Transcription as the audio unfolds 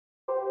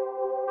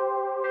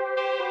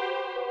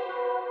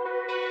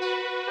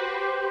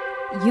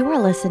You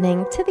are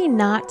listening to the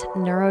Not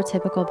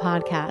Neurotypical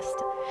podcast.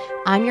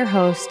 I'm your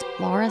host,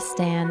 Laura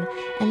Stan,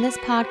 and this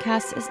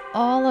podcast is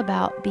all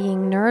about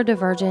being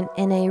neurodivergent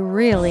in a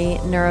really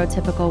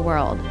neurotypical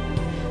world.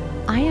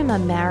 I am a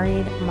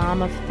married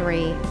mom of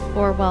three,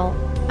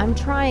 I'm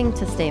trying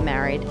to stay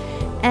married,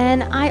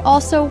 and I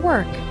also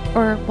work,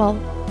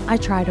 I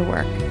try to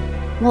work.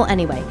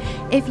 Anyway,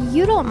 if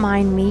you don't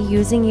mind me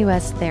using you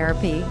as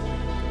therapy,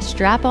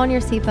 strap on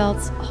your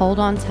seatbelts, hold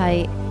on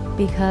tight,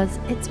 because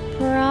it's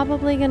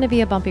probably going to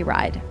be a bumpy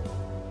ride.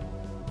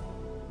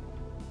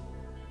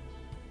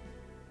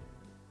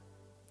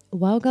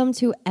 Welcome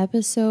to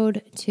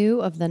episode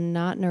 2 of the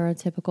Not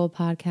Neurotypical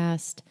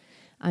podcast.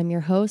 I'm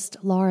your host,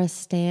 Laura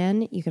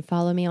Stan. You can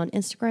follow me on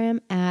Instagram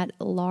at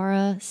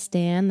Laura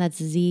Stan,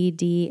 that's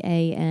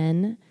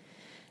ZDAN.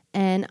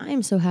 And I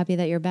am so happy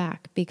that you're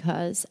back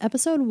because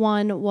episode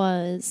 1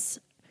 was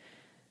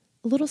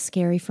a little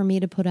scary for me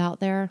to put out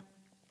there.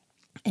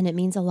 And it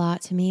means a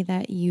lot to me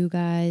that you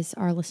guys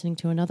are listening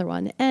to another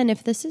one. And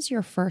if this is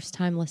your first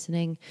time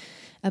listening,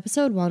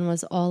 episode 1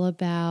 was all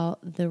about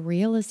the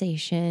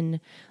realization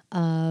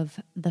of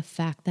the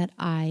fact that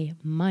I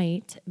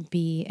might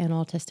be an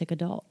autistic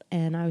adult.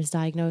 And I was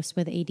diagnosed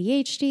with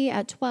ADHD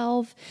at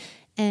 12,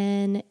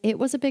 and it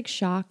was a big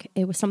shock.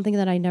 It was something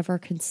that I never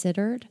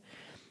considered.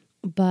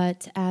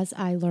 But as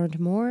I learned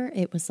more,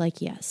 it was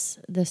like, yes,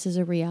 this is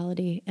a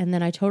reality. And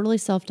then I totally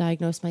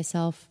self-diagnosed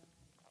myself,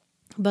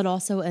 but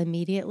also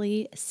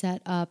immediately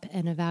set up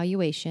an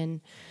evaluation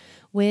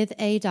with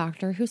a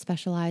doctor who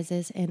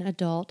specializes in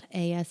adult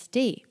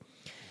ASD,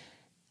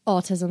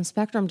 autism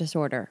spectrum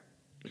disorder.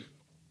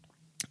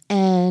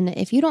 And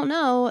if you don't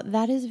know,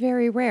 that is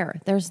very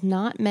rare. There's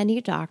not many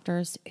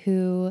doctors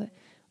who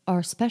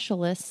are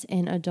specialists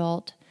in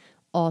adult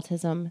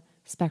autism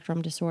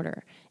spectrum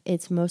disorder.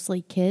 It's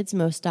mostly kids.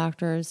 Most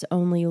doctors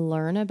only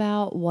learn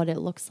about what it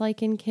looks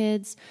like in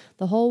kids.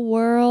 The whole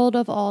world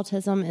of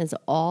autism is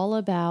all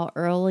about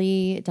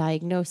early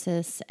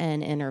diagnosis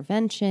and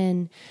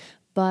intervention,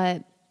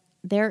 but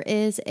there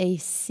is a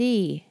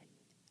sea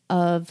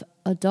of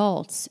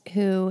adults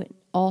who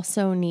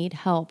also need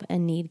help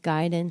and need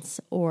guidance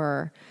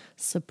or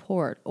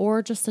support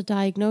or just a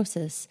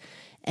diagnosis,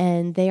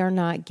 and they are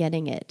not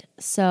getting it.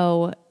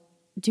 So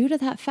due to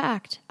that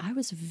fact, I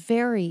was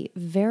very,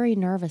 very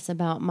nervous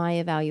about my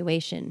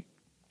evaluation.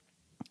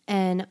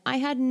 And I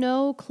had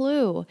no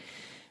clue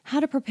how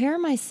to prepare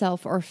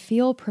myself or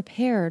feel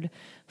prepared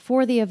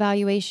for the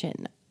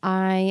evaluation.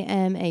 I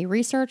am a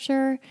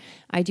researcher.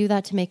 I do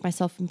that to make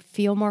myself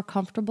feel more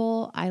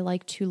comfortable. I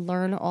like to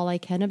learn all I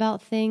can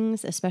about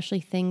things, especially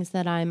things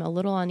that I'm a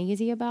little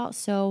uneasy about.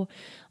 So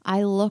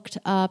I looked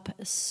up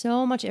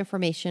so much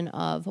information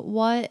of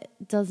what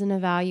does an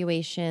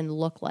evaluation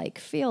look like,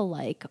 feel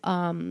like,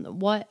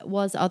 what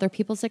was other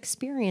people's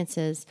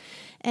experiences.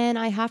 And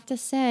I have to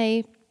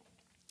say,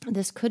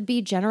 this could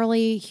be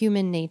generally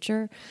human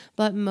nature,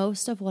 but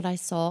most of what I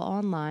saw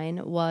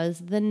online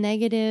was the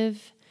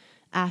negative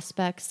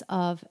aspects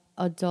of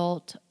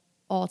adult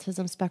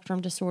autism spectrum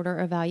disorder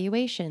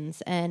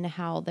evaluations and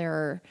how they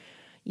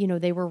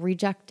were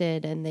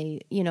rejected,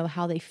 and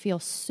how they feel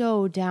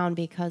so down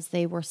because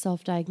they were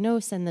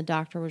self-diagnosed and the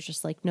doctor was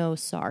just like, no,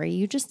 sorry,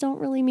 you just don't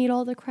really meet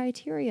all the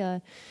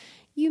criteria.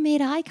 You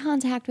made eye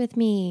contact with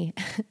me.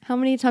 How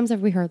many times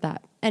have we heard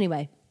that?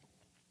 Anyway.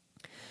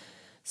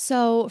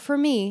 So for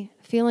me,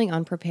 feeling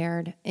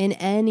unprepared in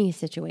any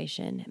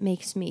situation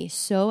makes me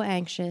so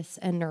anxious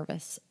and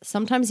nervous,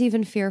 sometimes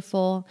even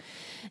fearful,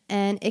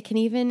 and it can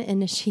even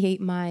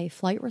initiate my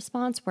flight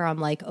response where I'm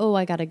like, oh,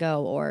 I gotta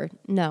go, or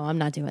no, I'm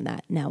not doing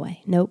that. No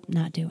way. Nope,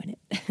 not doing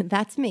it.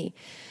 That's me.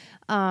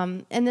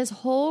 And this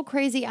whole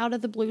crazy out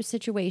of the blue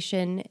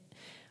situation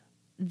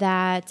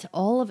that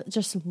all of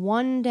just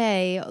one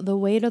day, the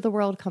weight of the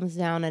world comes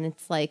down and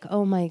it's like,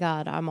 oh my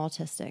God, I'm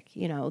autistic.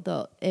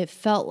 It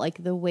felt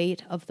like the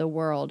weight of the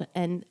world.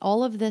 And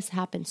all of this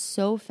happened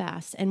so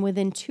fast. And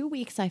within 2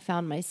 weeks, I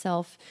found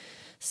myself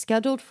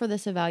scheduled for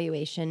this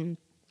evaluation.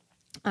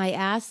 I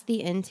asked the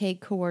intake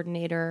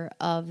coordinator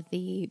of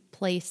the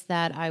place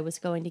that I was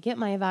going to get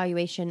my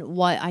evaluation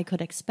what I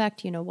could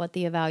expect, what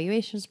the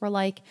evaluations were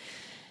like.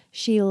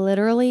 She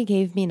literally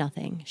gave me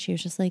nothing. She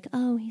was just like,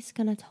 oh, he's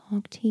going to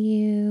talk to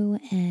you.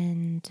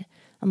 And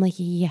I'm like,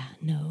 yeah,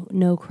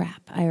 no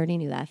crap. I already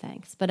knew that,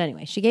 thanks. But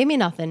anyway, she gave me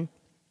nothing.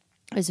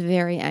 I was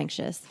very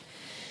anxious.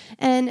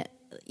 And,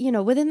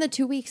 within the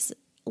 2 weeks,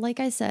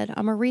 like I said,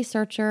 I'm a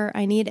researcher.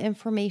 I need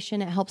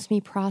information. It helps me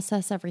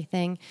process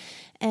everything.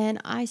 And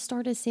I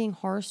started seeing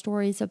horror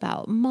stories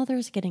about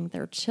mothers getting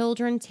their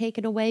children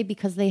taken away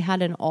because they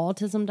had an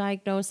autism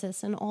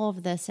diagnosis and all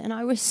of this. And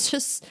I was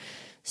just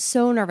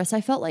so nervous.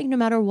 I felt like no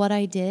matter what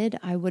I did,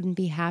 I wouldn't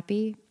be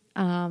happy.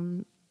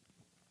 And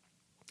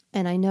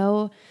I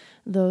know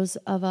those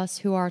of us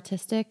who are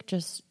artistic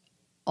too,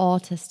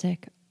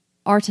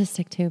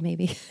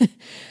 maybe.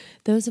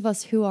 Those of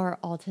us who are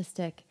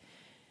autistic,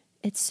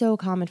 it's so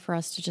common for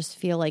us to just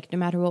feel like no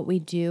matter what we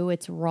do,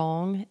 it's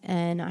wrong.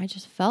 And I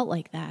just felt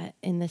like that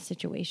in this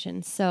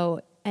situation.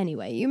 So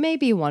anyway, you may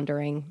be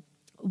wondering,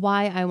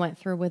 why I went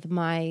through with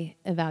my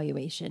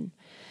evaluation.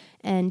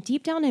 And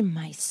deep down in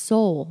my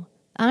soul,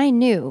 I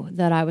knew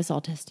that I was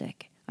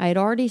autistic. I had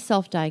already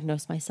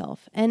self-diagnosed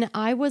myself, and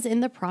I was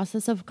in the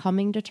process of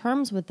coming to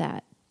terms with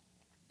that.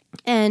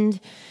 And,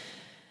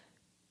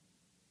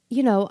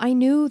 I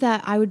knew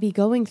that I would be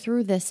going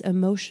through this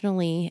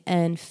emotionally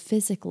and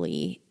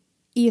physically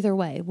either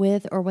way,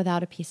 with or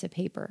without a piece of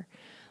paper.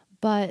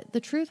 But the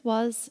truth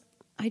was,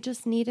 I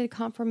just needed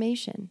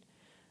confirmation.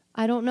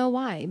 I don't know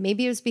why.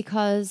 Maybe it was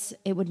because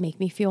it would make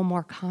me feel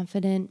more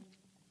confident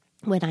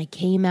when I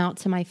came out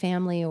to my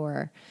family,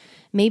 or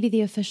maybe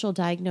the official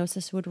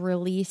diagnosis would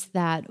release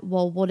that,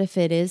 well, what if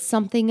it is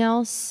something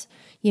else?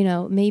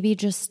 Maybe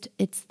just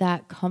it's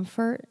that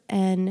comfort.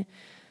 And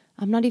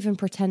I'm not even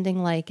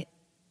pretending like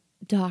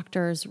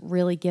doctors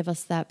really give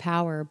us that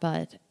power,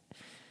 but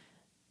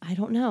I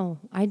don't know.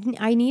 I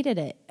needed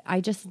it.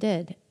 I just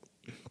did.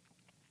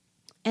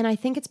 And I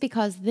think it's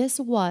because this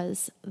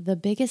was the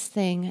biggest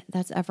thing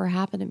that's ever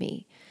happened to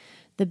me,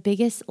 the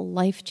biggest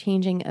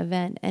life-changing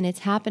event. And it's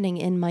happening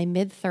in my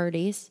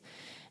mid-30s.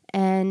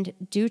 And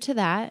due to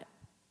that,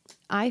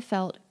 I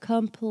felt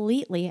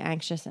completely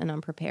anxious and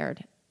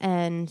unprepared.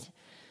 And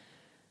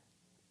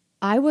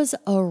I was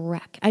a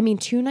wreck.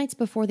 2 nights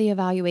before the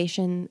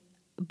evaluation,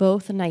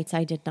 both nights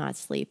I did not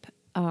sleep.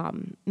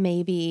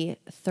 Maybe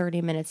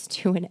 30 minutes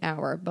to an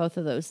hour, both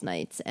of those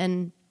nights.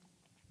 And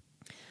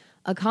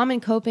a common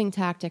coping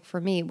tactic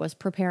for me was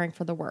preparing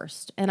for the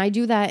worst. And I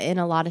do that in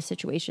a lot of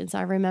situations.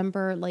 I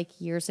remember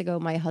years ago,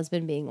 my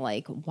husband being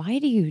like, why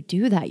do you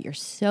do that? You're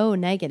so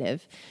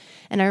negative.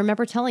 And I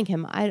remember telling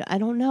him, I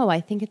don't know. I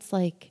think it's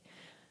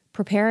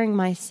preparing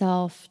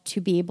myself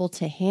to be able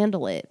to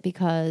handle it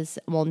because,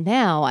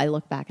 now I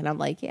look back and I'm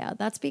like, yeah,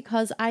 that's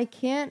because I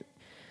can't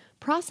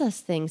process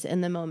things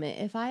in the moment.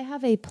 If I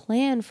have a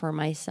plan for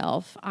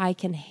myself, I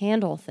can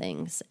handle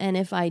things. And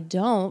if I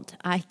don't,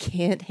 I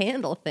can't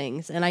handle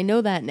things. And I know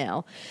that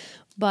now.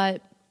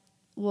 But,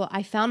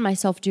 I found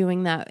myself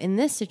doing that in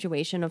this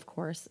situation, of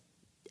course.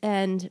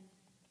 And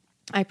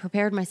I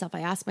prepared myself. I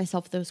asked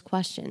myself those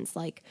questions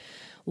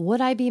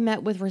would I be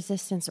met with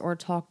resistance or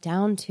talked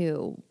down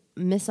to,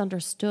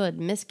 misunderstood,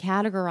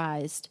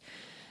 miscategorized?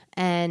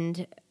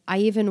 And I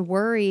even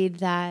worried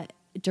that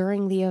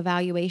during the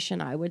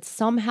evaluation, I would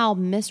somehow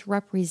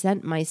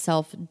misrepresent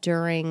myself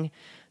during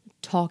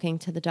talking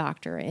to the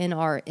doctor in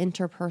our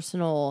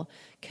interpersonal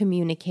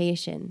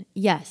communication.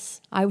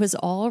 Yes, I was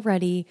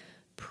already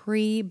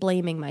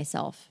pre-blaming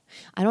myself.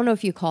 I don't know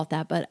if you call it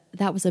that, but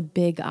that was a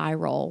big eye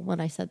roll when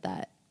I said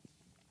that.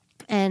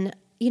 And,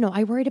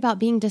 I worried about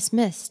being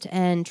dismissed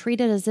and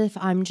treated as if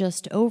I'm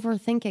just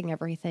overthinking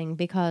everything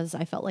because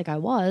I felt like I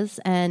was.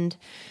 And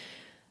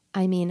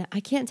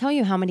I can't tell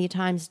you how many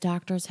times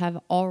doctors have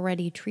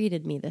already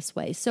treated me this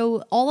way.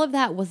 So all of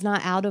that was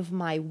not out of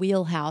my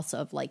wheelhouse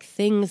of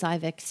things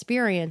I've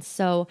experienced.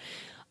 So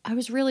I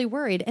was really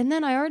worried. And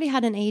then I already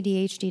had an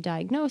ADHD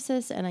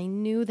diagnosis and I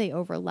knew they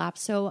overlapped.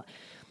 So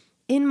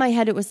in my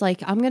head, it was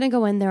I'm going to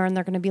go in there and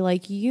they're going to be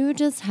like, you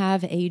just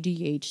have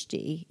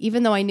ADHD,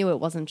 even though I knew it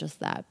wasn't just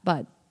that.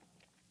 But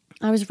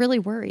I was really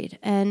worried.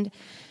 And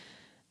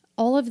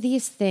all of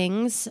these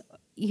things,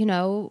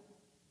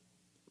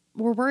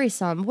 were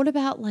worrisome. What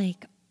about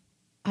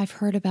I've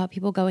heard about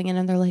people going in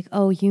and they're like,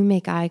 oh, you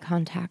make eye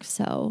contact,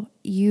 so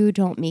you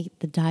don't meet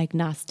the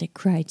diagnostic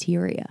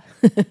criteria.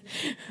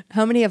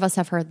 How many of us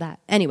have heard that?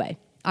 Anyway,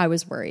 I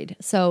was worried.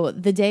 So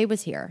the day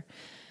was here.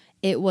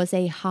 It was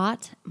a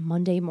hot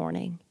Monday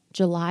morning,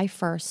 July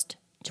 1st,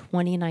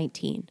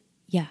 2019.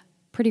 Yeah,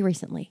 pretty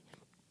recently.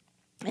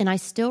 And I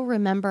still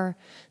remember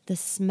the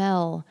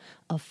smell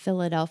of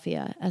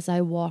Philadelphia as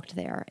I walked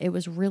there. It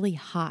was really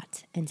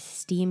hot and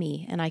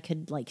steamy, and I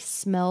could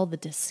smell the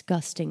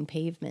disgusting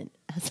pavement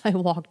as I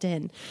walked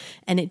in,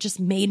 and it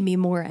just made me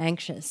more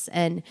anxious.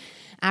 And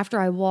after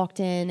I walked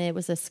in, it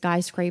was a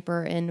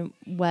skyscraper in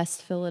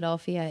West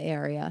Philadelphia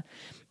area.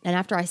 And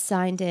after I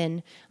signed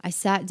in, I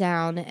sat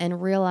down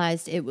and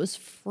realized it was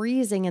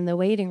freezing in the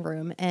waiting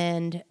room,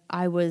 and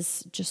I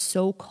was just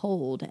so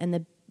cold, and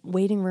the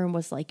waiting room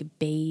was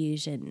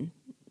beige and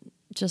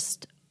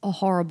just a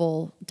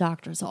horrible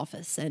doctor's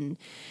office. And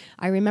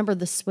I remember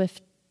the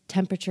swift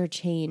temperature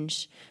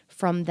change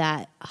from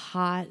that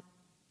hot,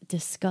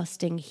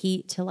 disgusting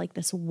heat to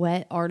this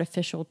wet,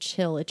 artificial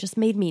chill. It just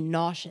made me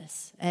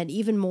nauseous and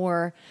even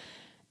more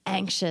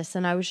anxious.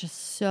 And I was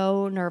just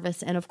so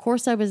nervous. And of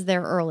course I was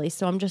there early.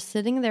 So I'm just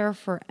sitting there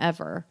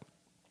forever.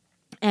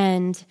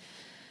 And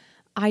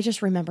I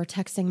just remember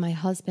texting my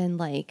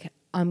husband,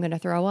 I'm going to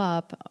throw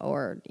up,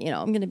 or,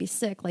 I'm going to be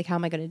sick. How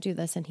am I going to do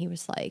this? And he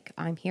was like,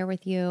 I'm here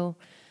with you.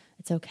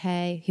 It's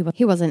okay.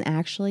 He wasn't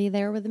actually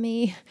there with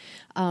me.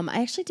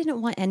 I actually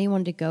didn't want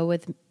anyone to go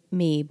with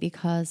me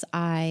because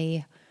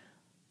I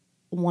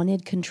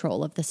wanted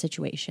control of the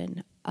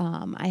situation.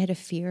 I had a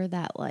fear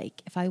that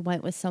if I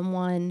went with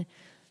someone,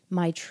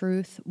 my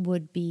truth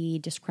would be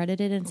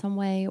discredited in some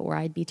way, or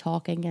I'd be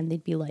talking and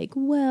they'd be like,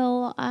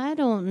 well, I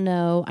don't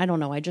know.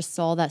 I just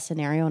saw that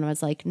scenario and I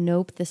was like,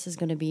 nope, this is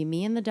going to be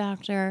me and the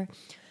doctor.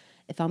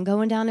 if I'm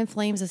going down in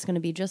flames, it's going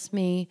to be just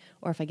me.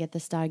 Or if I get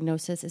this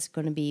diagnosis, it's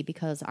going to be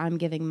because I'm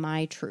giving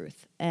my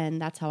truth.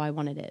 And that's how I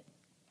wanted it.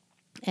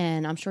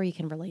 And I'm sure you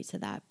can relate to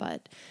that.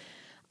 But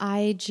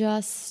I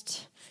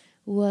just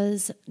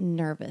was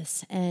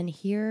nervous. And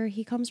here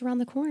he comes around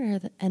the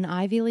corner, an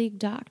Ivy League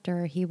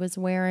doctor. He was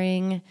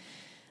wearing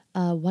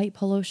a white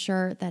polo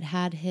shirt that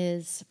had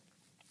his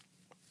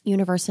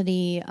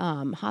university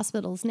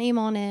hospital's name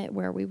on it,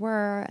 where we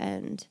were.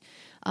 And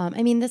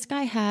I mean, this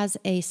guy has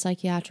a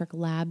psychiatric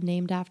lab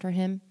named after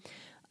him.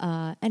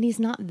 And he's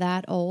not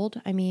that old.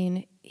 I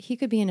mean, he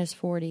could be in his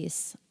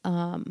 40s.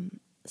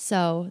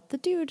 So the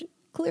dude,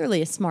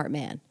 clearly a smart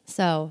man.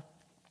 So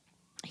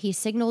he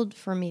signaled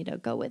for me to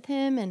go with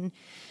him, and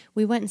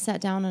we went and sat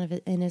down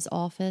in his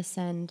office,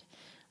 and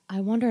I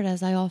wondered,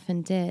 as I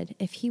often did,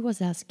 if he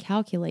was as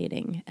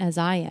calculating as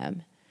I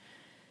am.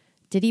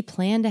 Did he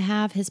plan to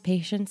have his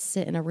patients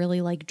sit in a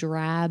really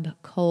drab,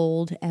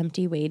 cold,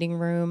 empty waiting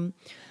room,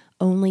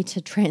 only to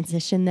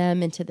transition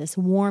them into this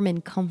warm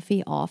and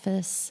comfy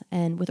office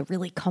and with a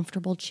really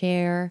comfortable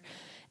chair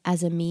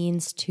as a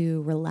means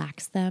to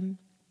relax them?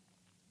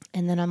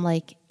 And then I'm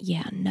like,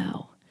 yeah,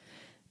 no.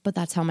 But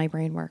that's how my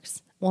brain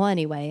works. Well,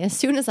 anyway, as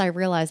soon as I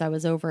realized I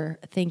was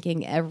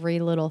overthinking every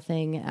little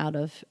thing out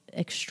of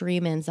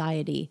extreme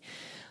anxiety,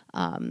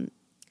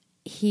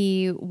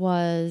 he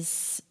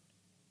was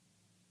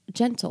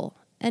gentle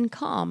and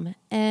calm,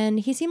 and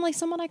he seemed like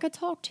someone I could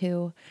talk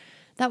to.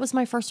 That was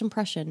my first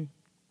impression.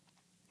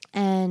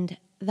 And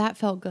that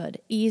felt good.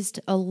 Eased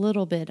a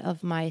little bit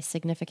of my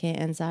significant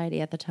anxiety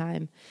at the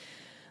time.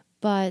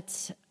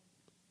 But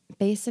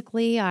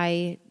basically,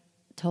 I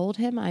told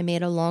him I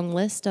made a long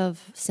list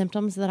of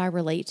symptoms that I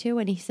relate to,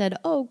 and he said,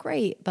 oh,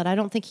 great. But I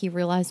don't think he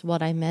realized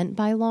what I meant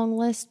by long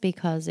list,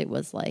 because it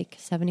was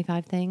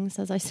 75 things,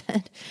 as I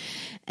said.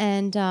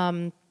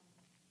 And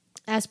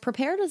as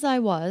prepared as I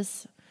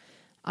was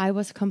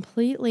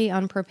completely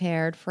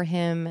unprepared for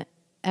him.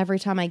 Every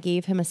time I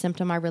gave him a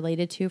symptom I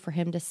related to, for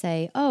him to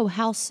say, oh,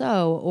 how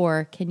so?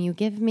 Or can you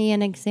give me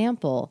an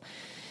example?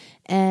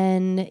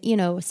 And,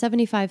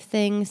 75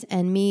 things,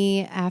 and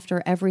me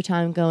after every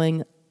time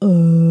going,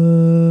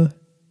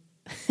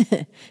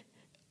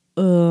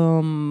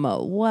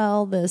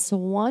 well, this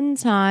one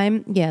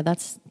time, yeah,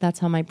 that's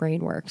how my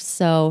brain works.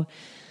 So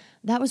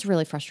that was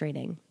really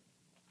frustrating.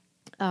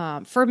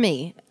 For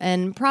me,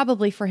 and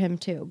probably for him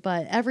too.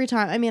 But every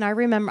time, I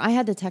remember I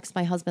had to text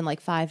my husband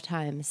 5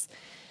 times.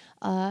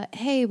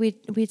 Hey,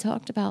 we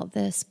talked about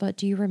this, but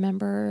do you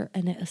remember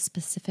a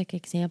specific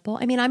example?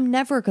 I'm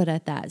never good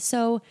at that.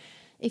 So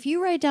if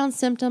you write down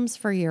symptoms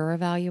for your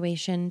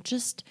evaluation,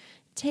 just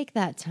take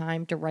that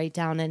time to write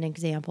down an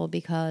example,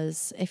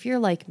 because if you're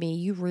like me,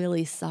 you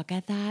really suck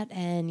at that,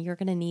 and you're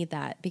going to need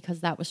that, because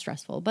that was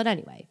stressful. But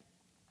anyway,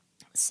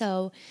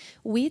 so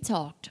we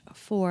talked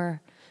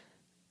for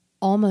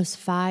almost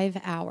 5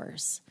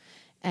 hours,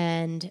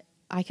 and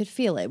I could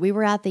feel it. We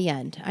were at the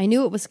end. I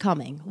knew it was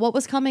coming. What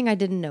was coming, I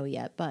didn't know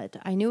yet, but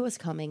I knew it was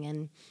coming.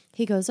 And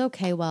he goes,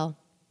 okay, well,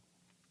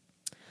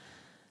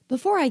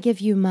 before I give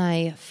you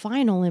my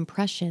final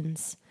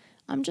impressions,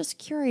 I'm just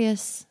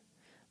curious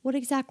what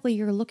exactly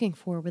you're looking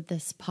for with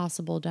this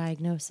possible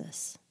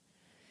diagnosis.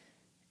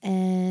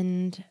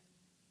 And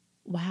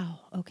wow,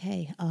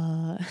 okay.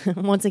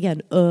 Once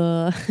again,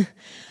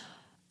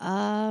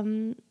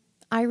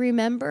 I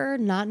remember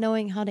not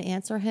knowing how to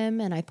answer him,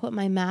 and I put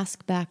my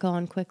mask back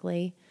on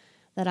quickly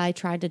that I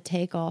tried to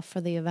take off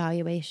for the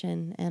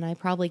evaluation, and I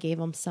probably gave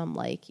him some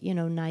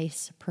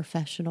nice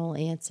professional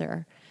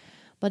answer.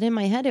 But in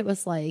my head, it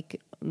was I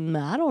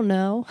don't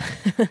know.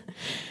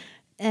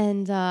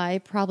 And I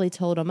probably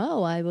told him,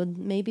 oh, I would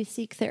maybe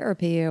seek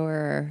therapy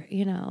or,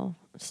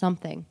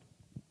 something.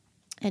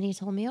 And he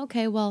told me,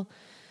 okay, well,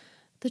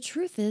 the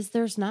truth is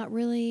there's not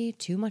really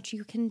too much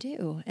you can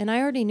do. And I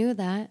already knew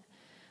that.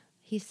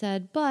 He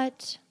said,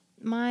 but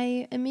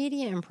my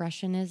immediate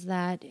impression is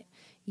that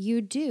you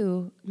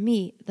do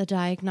meet the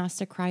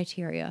diagnostic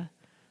criteria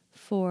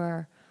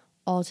for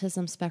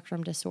autism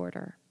spectrum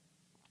disorder.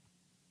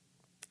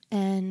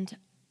 And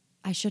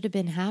I should have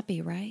been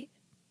happy, right?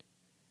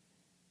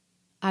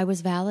 I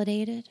was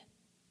validated.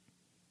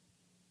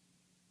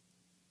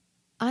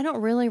 I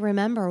don't really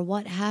remember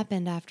what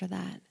happened after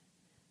that.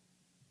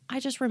 I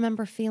just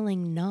remember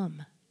feeling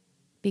numb,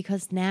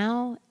 because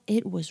now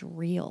it was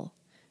real.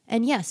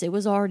 And yes, it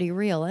was already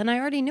real, and I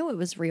already knew it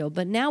was real,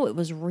 but now it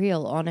was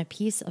real on a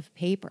piece of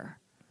paper.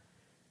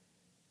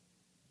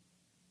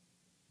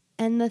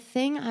 And the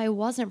thing I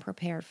wasn't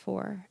prepared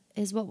for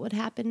is what would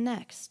happen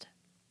next.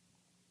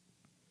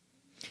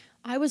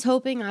 I was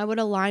hoping I would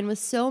align with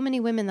so many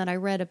women that I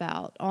read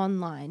about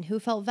online who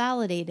felt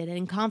validated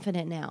and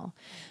confident now.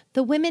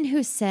 The women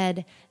who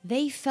said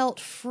they felt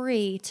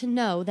free to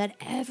know that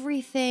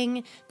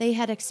everything they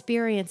had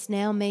experienced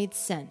now made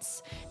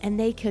sense, and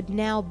they could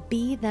now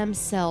be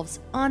themselves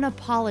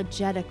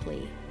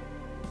unapologetically.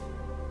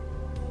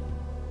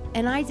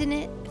 And I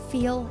didn't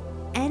feel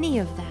any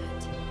of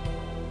that.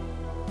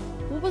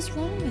 What was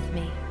wrong with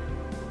me?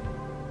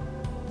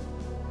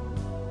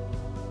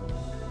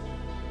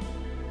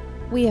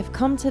 We have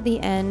come to the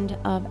end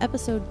of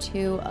episode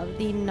 2 of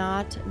the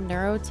Not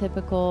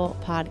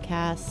Neurotypical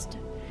podcast.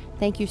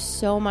 Thank you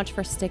so much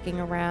for sticking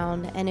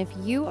around. And if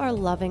you are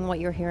loving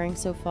what you're hearing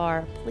so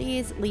far,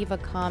 please leave a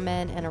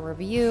comment and a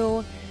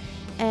review.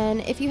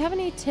 And if you have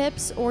any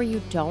tips or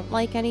you don't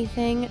like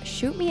anything,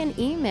 shoot me an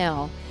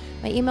email.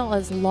 My email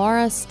is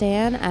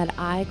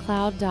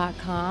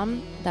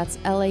laurazdan@icloud.com. That's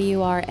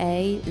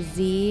LAURAZDAN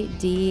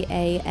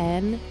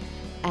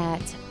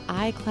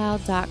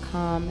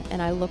 @icloud.com.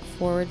 And I look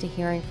forward to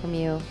hearing from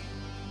you.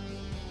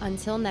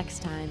 Until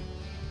next time.